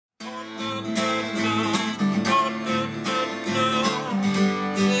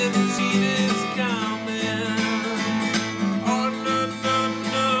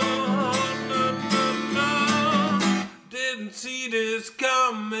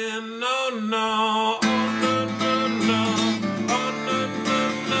coming, oh no, oh no, no, no, oh no, no,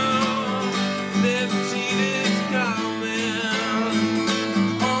 no, didn't see this coming,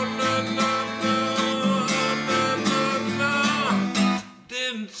 oh no, no, no, oh no, no, no,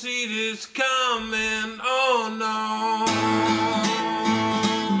 didn't see this coming, oh no.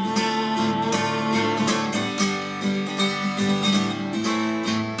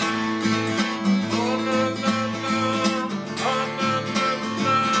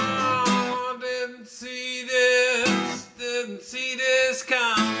 See this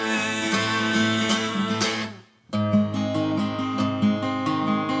coming.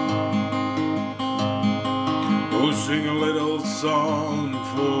 Oh, sing a little song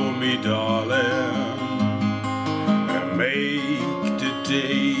for me, darling, and make the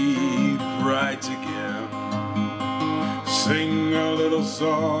day bright again. Sing a little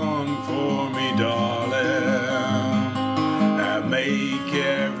song for me, darling, and make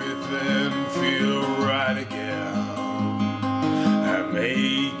everything feel right again.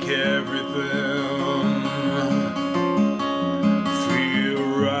 Make everything feel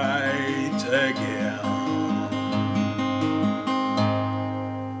right again.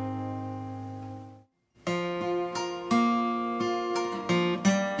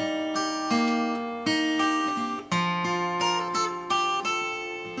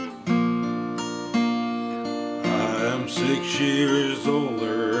 I am 6 years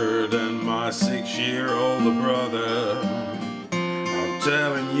older than my 6-year-old brother.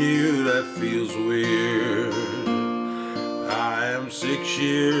 Telling you that feels weird. I am 6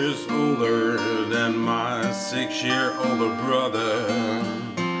 years older than my 6-year-older brother.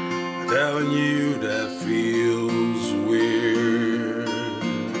 Telling you that feels weird.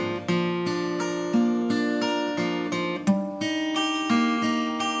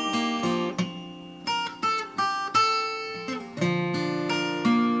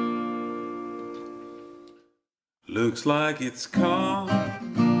 Looks like it's calm,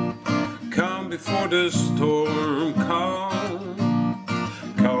 calm before the storm, calm,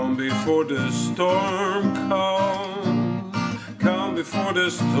 calm before the storm, calm, calm before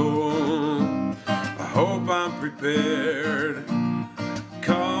the storm. I hope I'm prepared.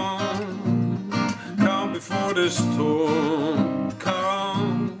 Calm, calm before the storm,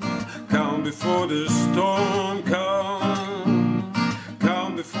 calm, calm before the storm, calm,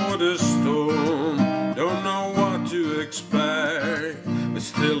 calm before the storm. Don't know what to expect, it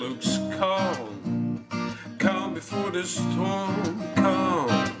still looks calm. Calm before the storm, calm.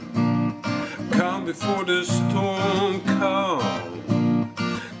 Calm before the storm, calm.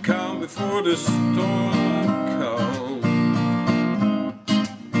 Calm before the storm, calm.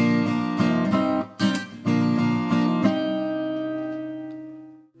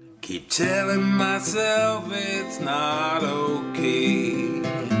 Keep telling myself it's not okay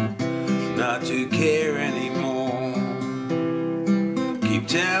not to care anymore. Keep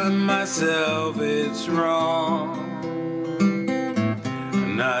telling myself it's wrong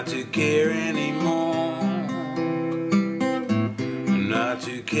not to care anymore, not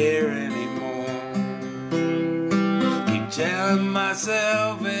to care anymore. Keep telling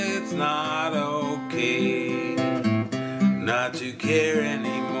myself it's not okay not to care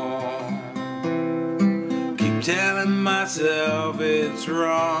anymore. Keep telling myself it's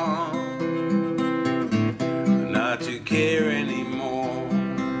wrong not to care anymore,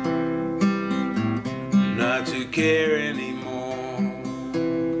 not to care anymore,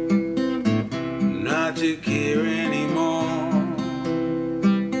 not to care anymore,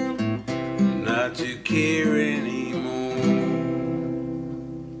 not to care anymore.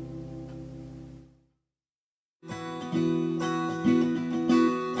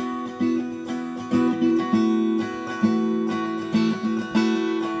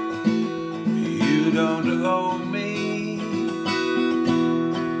 You don't owe me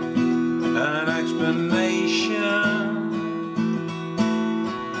an explanation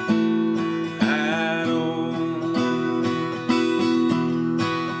at all.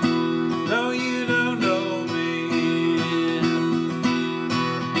 No, you don't owe me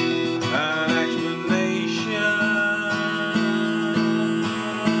an explanation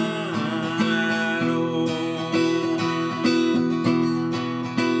at all.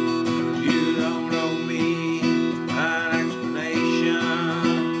 You don't owe me an explanation.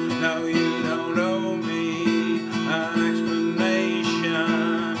 No, you don't owe me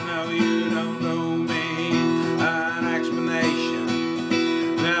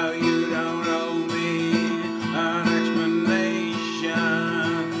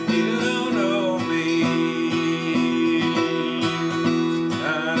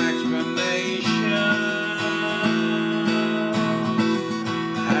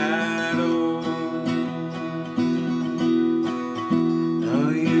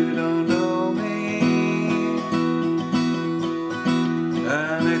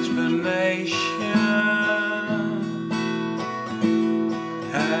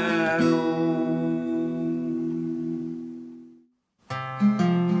shadow.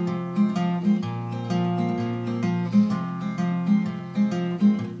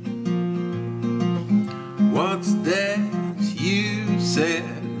 What's that you said?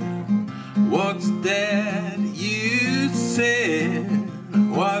 What's that you said?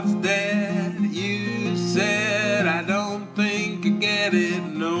 What's that you said? I don't think I get it,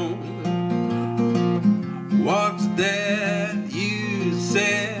 no. What's that you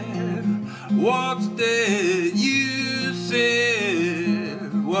said? What's that you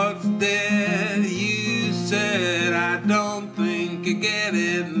said? What's that you said? I don't think I get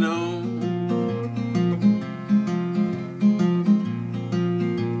it, no.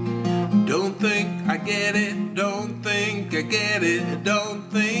 Don't think I get it, don't think I get it, don't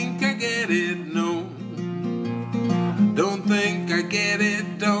think I get it, no. Don't think I get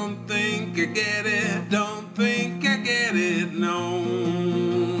it, don't think I get it, don't think I get it, no.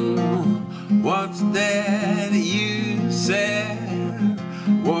 What's that you said?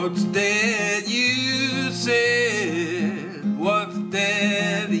 What's that you said? What's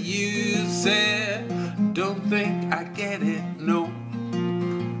that you said? Don't think I get it, no.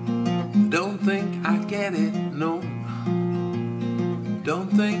 Don't think I get it, no.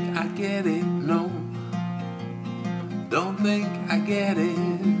 Don't think I get it, no. Don't think I get it,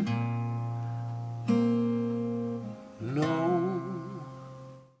 no.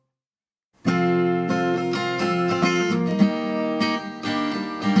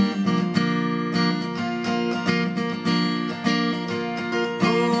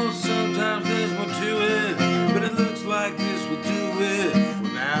 Oh, sometimes there's more to it, but it looks like this will do it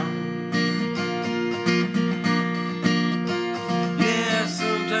for now. Yeah,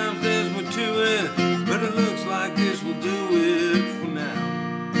 sometimes there's more to it, but it looks like this will do it for now.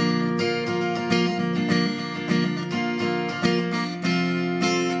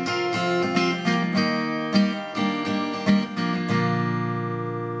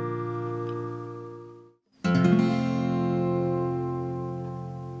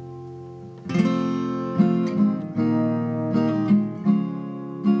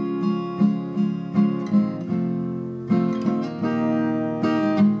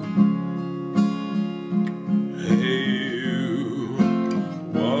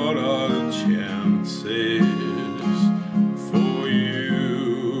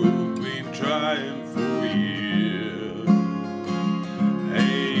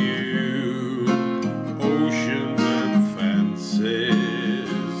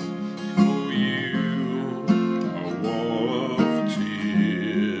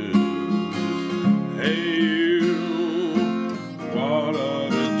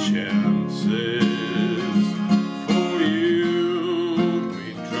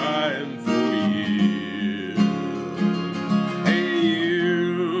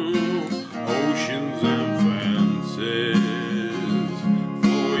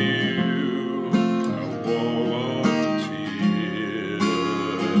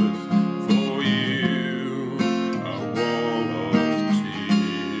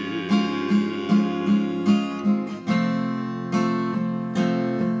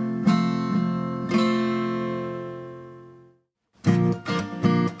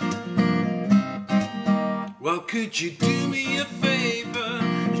 Well, could you do me a favor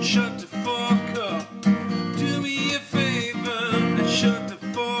and shut the fuck up? Do me a favor and shut the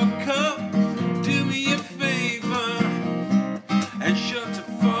fuck up. Do me a favor and shut the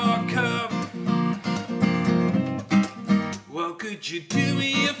fuck up. Well, could you do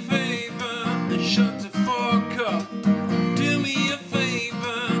me a favor and shut the fuck up? Do me a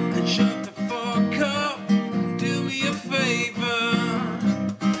favor and shut the fuck up. Do me a favor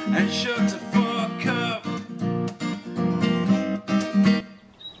and shut the fuck up.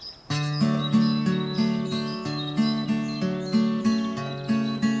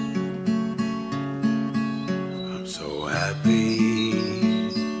 I'm so happy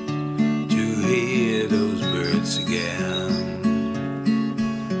to hear those birds again.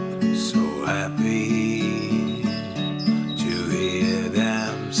 So happy to hear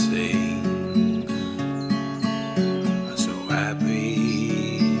them sing. So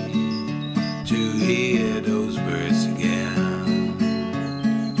happy to hear those birds again.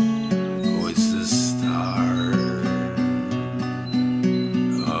 Oh, it's the start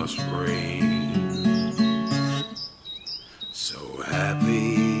of spring. So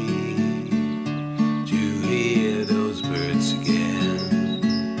happy to hear those birds again.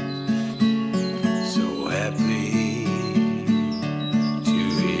 So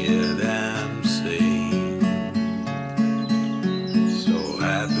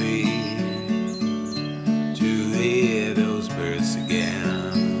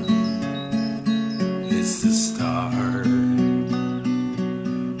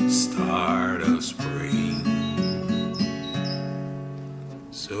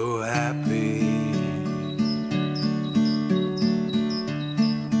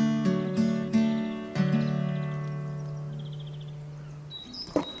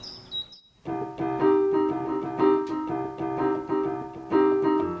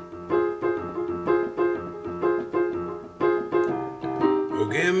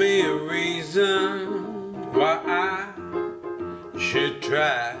me a reason why I should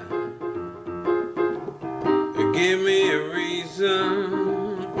try. Give me a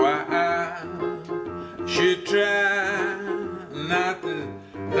reason why I should try not to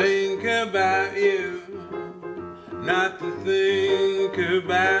think about you, not to think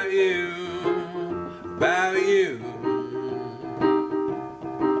about you, about you,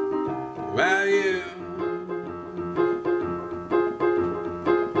 about you.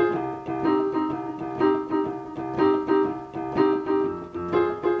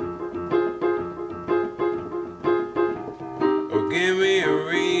 Give me a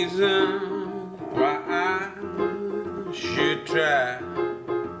reason why I should try.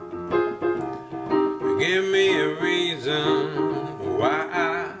 Give me a reason why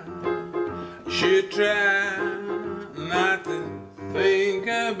I should try not to think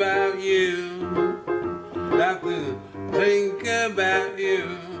about you, not to think about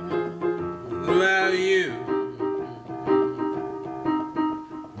you, about you,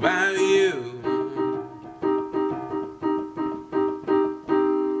 about you.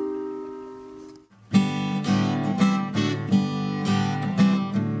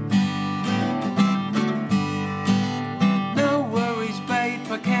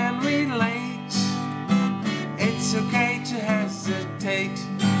 It's okay to hesitate.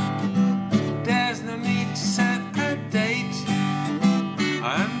 There's no need to set a date.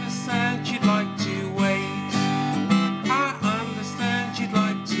 I understand you'd like to wait. I understand you'd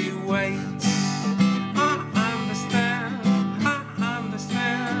like to wait. I understand, I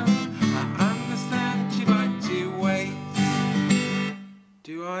understand, I understand you'd like to wait.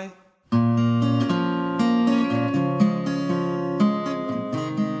 Do I?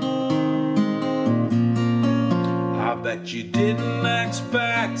 I bet you didn't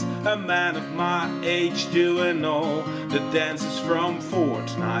expect a man of my age doing all the dances from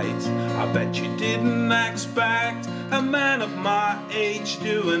Fortnite. I bet you didn't expect a man of my age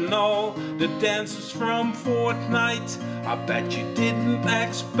doing all the dances from Fortnite. I bet you didn't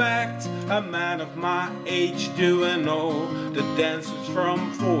expect a man of my age doing all the dances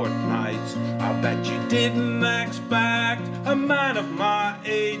from Fortnite. I bet you didn't expect a man of my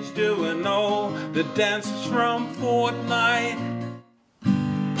age doing all the dances from Fortnite.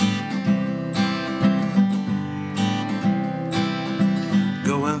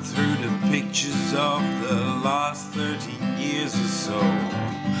 Going through the pictures of the last 30 years or so,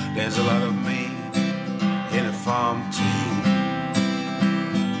 there's a lot of me in a FAWM tee.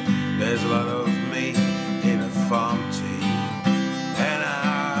 There's a lot of me in a FAWM tee. And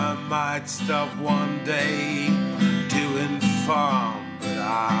I might stop one day doing FAWM, but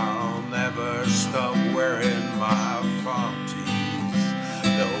I'll never stop wearing my FAWM tees.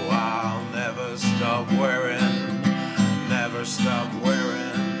 No, I'll never stop wearing, never stop wearing,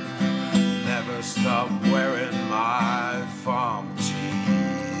 never stop wearing my FAWM tees.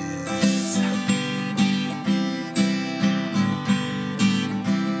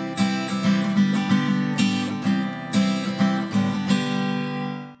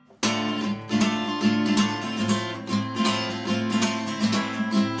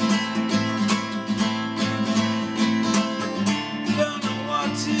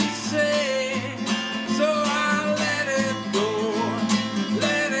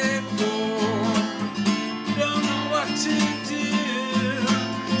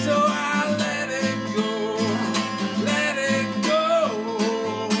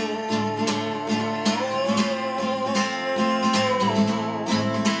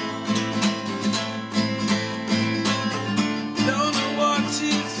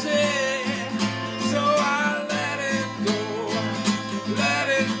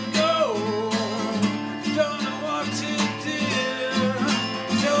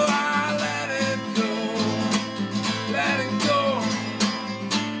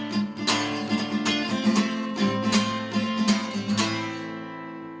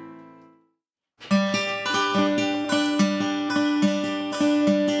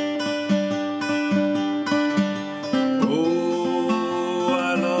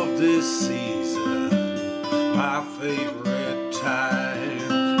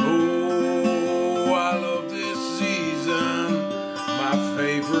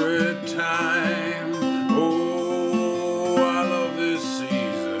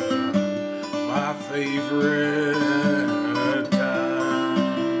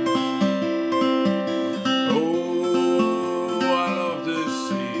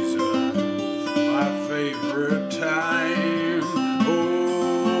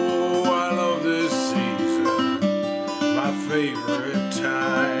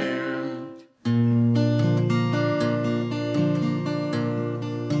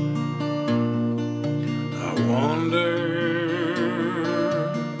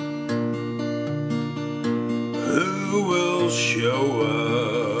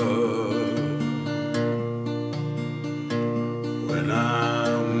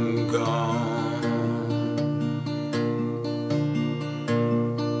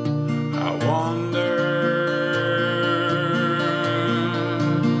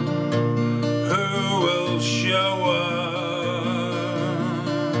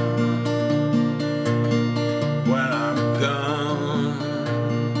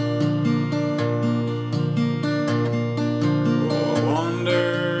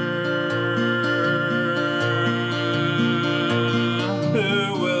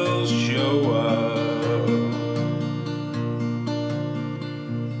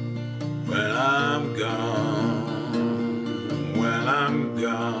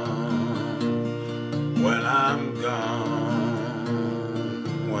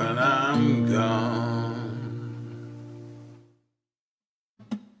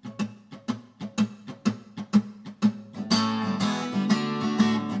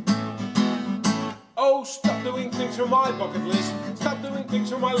 doing things from my bucket list. Stop doing things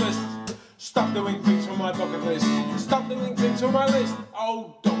from my list. Stop doing things from my bucket list. Stop doing things from my list.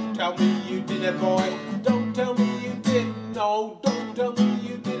 Oh, don't tell me you did it, boy. Don't tell me you didn't. No, don't tell me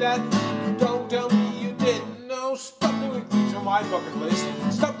you did that. Don't tell me you didn't. No, stop doing things from my bucket list.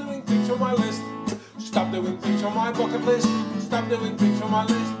 Stop doing things from my list. Stop doing things from my bucket list. Stop doing things from my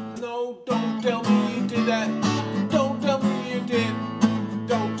list. No, don't tell me you did that. Don't tell me you did.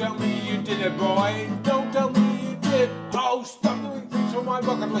 Don't tell me you did it, boy. Don't tell me you did. Oh, stop doing things from my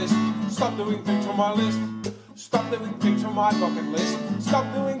bucket list. Stop doing things from my list. Stop doing things from my bucket list.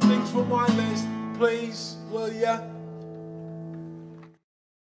 Stop doing things from my list. Please, will ya?